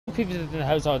People in the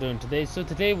house are doing today. So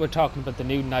today we're talking about the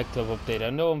new nightclub update. I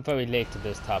know I'm very late to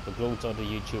this topic. Loads of other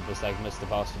YouTubers like Mr.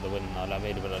 Boss for the Win and all. I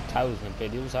made about 1,000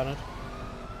 videos on it,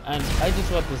 and I just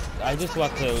want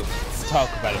to talk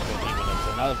about it for a few minutes,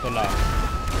 and not for long.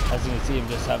 As you can see, I'm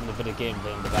just having a bit of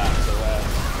gameplay in the back. So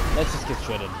let's just get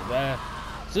straight into it.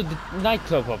 So the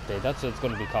nightclub update, that's what it's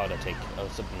going to be called, I think, or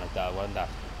something like that. Wasn't that?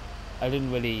 I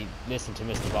didn't really listen to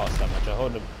Mr. Boss that much.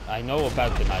 I know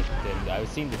about the night. I've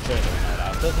seen the trailer and all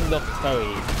that. It doesn't look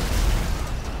very.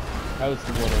 How's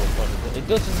the word I would put it? It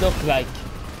doesn't look like.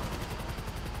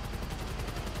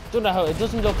 Don't know how. It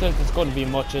doesn't look like there's going to be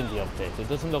much in the update. It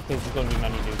doesn't look like there's going to be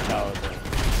many new cars or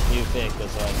new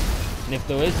vehicles. And if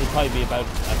there is, it'll probably be about.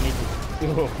 I need to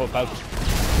go for about 2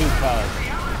 cars.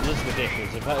 It's just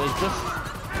ridiculous. It's just.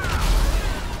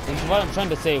 What I'm trying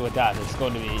to say with that is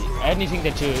going to be anything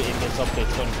that you in this update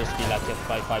is going to just be like a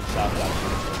 5 star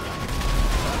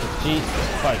Jesus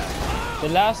Christ. The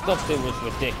last update was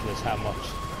ridiculous how much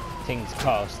things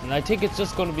cost, and I think it's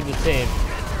just going to be the same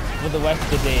for the rest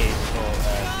of the days for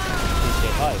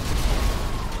GTA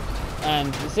 5.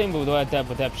 And the same with Red Dead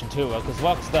Redemption 2, because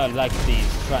Rockstar likes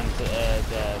these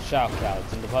the shark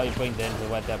cards, and they'll probably bring them into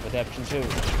Red Dead Redemption 2,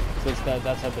 because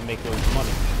that's how they make loads of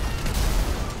money.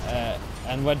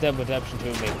 And Red Dead Redemption 2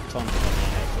 made tons of money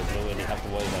on it, so they don't really have to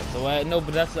worry about it. So no,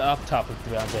 but that's off topic to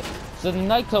be honest. So the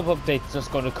nightclub update is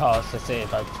just going to cost, let's say,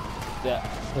 about the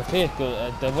vehicle,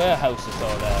 the warehouses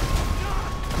or the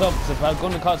clubs. It's about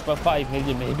going to cost about 5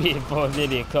 million maybe for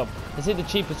nearly a club. I say the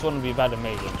cheapest one will be about $1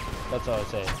 million. That's all I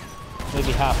say.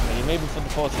 Maybe $500,000, maybe for the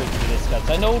first week of discounts.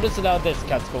 I know there's a lot of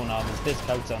discounts going on. There's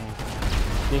discounts on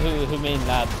the humane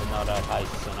labs and all that,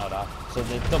 heists and all that. So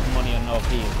they dump money on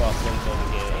RP and cross links over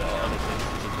the other things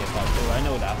that you get back too. I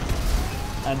know that.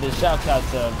 And the shark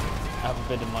cards have a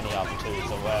bit of money off it too.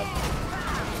 So,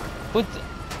 but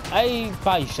I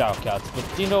buy shark cards, but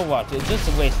do you know what? It's just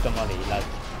a waste of money. Like,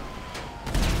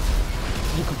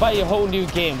 you could buy a whole new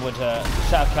game with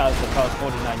shark cards that cost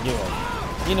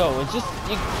 €49. You know, it's just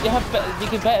you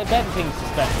can buy better things to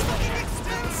spend your money.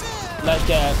 Like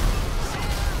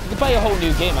you could buy a whole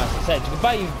new game, as I said. You could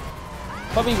buy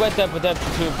probably Red Dead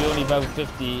Redemption 2 will be only about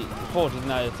 50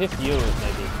 euros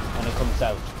maybe when it comes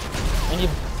out.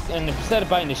 And instead of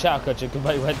buying the shark card, you could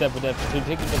buy Red Dead Redemption 2.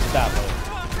 Take it to that way.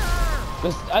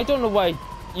 Because I don't know why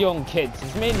young kids,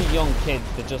 it's mainly young kids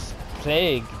that just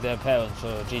plague their parents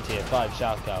for GTA 5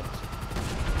 shark cards.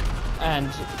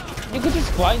 And you could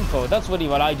just grind for it. That's really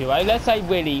what I do. Unless I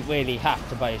really have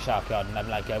to buy a shark card and I'm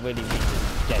like, I really need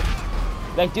to get.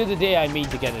 Like the other day I need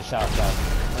to get a shark card.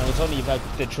 And it was only about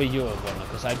the €3 one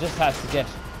because I just had to get,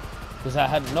 because I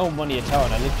had no money at all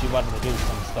and I literally wanted to do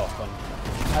some stuff and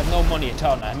I had no money at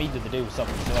all and I needed to do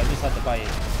something, so I just had to buy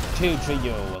 2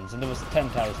 €3 ones and there was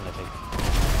 10,000 I think,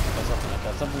 or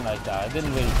something like that. I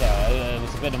didn't really care. It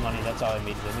was a bit of money, that's all I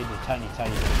needed. I needed a tiny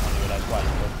bit of money without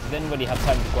grinding, but I didn't really have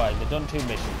time to grind. I'd done 2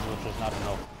 missions, which was not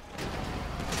enough.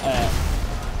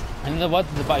 And I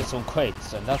wanted to buy some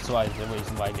crates, and that's why the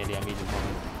reason why nearly I needed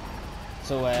money.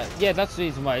 So yeah, that's the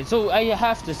reason why. So I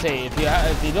have to say, if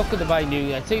you look at the buy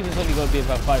new, I think there's only going to be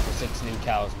about 5 or 6 new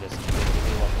cars in this new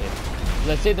update.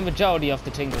 I'd say the majority of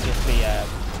the things will just be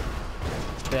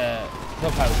the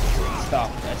clubhouses and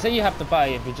stuff. I say you have to buy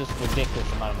it for just a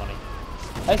ridiculous amount of money.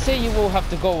 I say you will have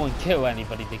to go and kill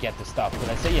anybody to get the stuff, but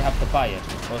I say you have to buy it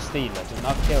or steal it and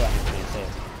not kill anybody.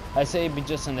 I say it'd be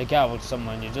just in a garage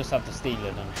somewhere and you just have to steal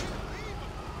it and,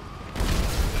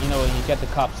 you know, you get the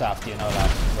cops after you and all that.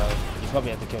 Well, you probably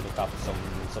have to kill the cops in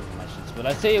some missions. But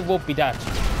I say it won't be that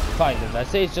violent. I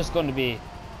say it's just going to be,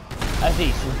 at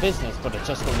least with business, but it's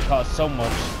just going to cost so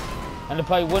much. And it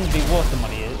probably wouldn't be worth the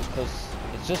money because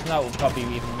it's just not probably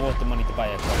even worth the money to buy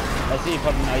a car. I say you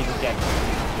probably not even get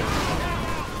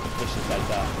missions like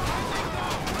that.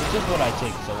 It's just what I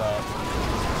think, so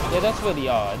yeah, that's really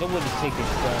all. I don't really think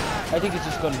it's I think it's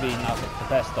just going to be not the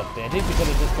best update. I think we're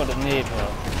going to just put a naval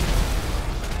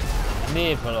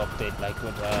update, like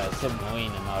with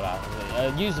submarine and all that.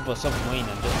 A usable submarine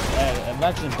and just,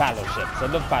 imagine battleships. I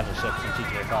love battleships in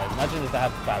GTA 5. Imagine if they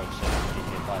have battleships in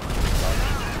GTA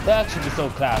 5. They'd actually be so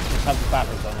class, just have the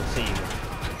battles on the sea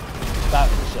with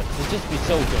battleships. It'd just be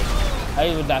so good.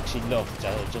 I would actually love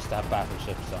just to have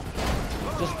battleships on.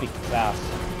 It'd just be class.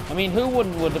 I mean, who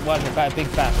wouldn't want to buy a big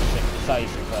battleship the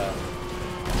size of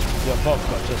your book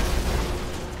or just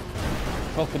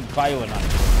fucking firing on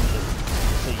it?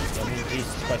 I mean,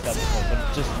 Jesus Christ, that'd be cool.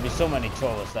 But just be so many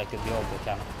tourists like in the old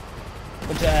camera.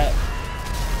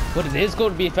 But it is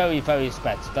going to be very, very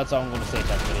expensive. That's all I'm going to say.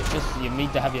 It's just you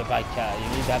need to have your bike car. You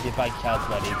need to have your bike cards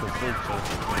ready because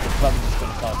it's probably just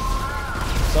going to cost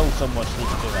so much to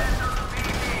do that.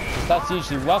 Because that's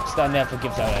usually Rockstar never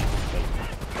gives out anything.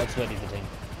 That's really the thing.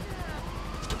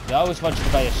 They always want you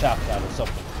to buy a shotgun or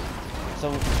something.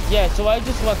 So yeah, so I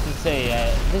just want to say,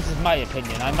 this is my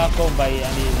opinion. I'm not going by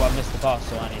any what Mr.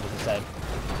 Boss or anything said.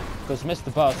 Because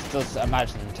Mr. Boss does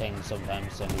imagine things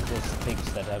sometimes, and he just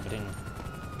thinks that everything,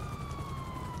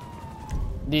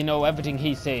 you know, everything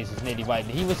he says is nearly right.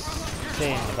 And he was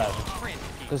saying about it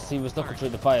because he was looking through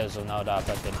the files and all that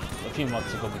back then, a few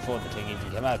months ago before the thing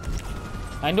even came out.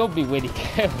 And don't be really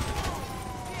careful.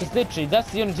 Because literally,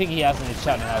 that's the only thing he has on his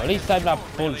channel now. At least I'm not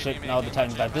bullshitting all the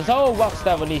time about this. Oh,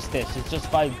 Rockstar released this. It's just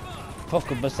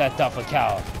 5% off a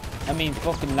car. I mean,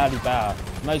 fucking laddie bar.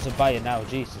 Might as well buy it now.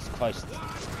 Jesus Christ.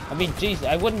 I mean, Jesus,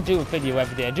 I wouldn't do a video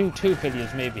every day. I do 2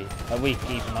 videos maybe a week,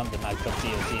 even on the nightclub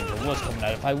DLC if it was coming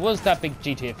out. If I was that big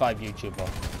GTA 5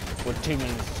 YouTuber with 2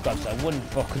 million subscribers, I wouldn't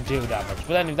fucking do that much.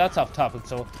 But anyway, that's off topic.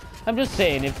 So I'm just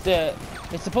saying, if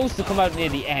it's supposed to come out near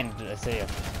the end, let's say,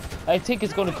 I think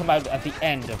it's going to come out at the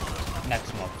end of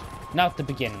next month, not the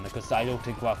beginning, because I don't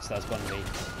think Rockstar's going to be.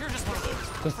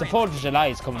 Because the 4th of July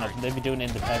is coming up, and they'll be doing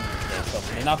Independence Day and stuff,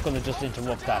 and they're not going to just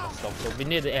interrupt that and stuff. So it'll be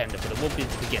near the end, but it won't be at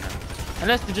the beginning.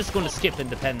 Unless they're just going to skip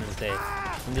Independence Day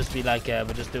and just be like, we're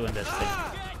just doing this thing.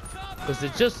 Because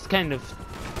it's just kind of.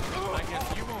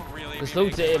 There's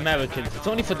loads of Americans. It's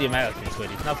only for the Americans,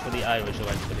 really. It's not for the Irish or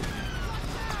anybody.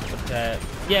 But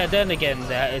yeah, then again,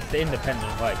 it's the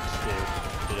independent rights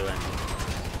to do anything.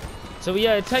 So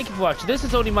yeah, thank you for watching. This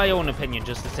is only my own opinion,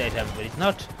 just to say to everybody.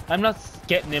 I'm not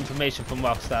getting information from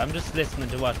Rockstar. I'm just listening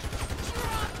to what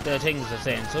the things are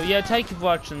saying. So yeah, thank you for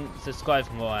watching. Subscribe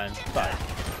for more, and bye.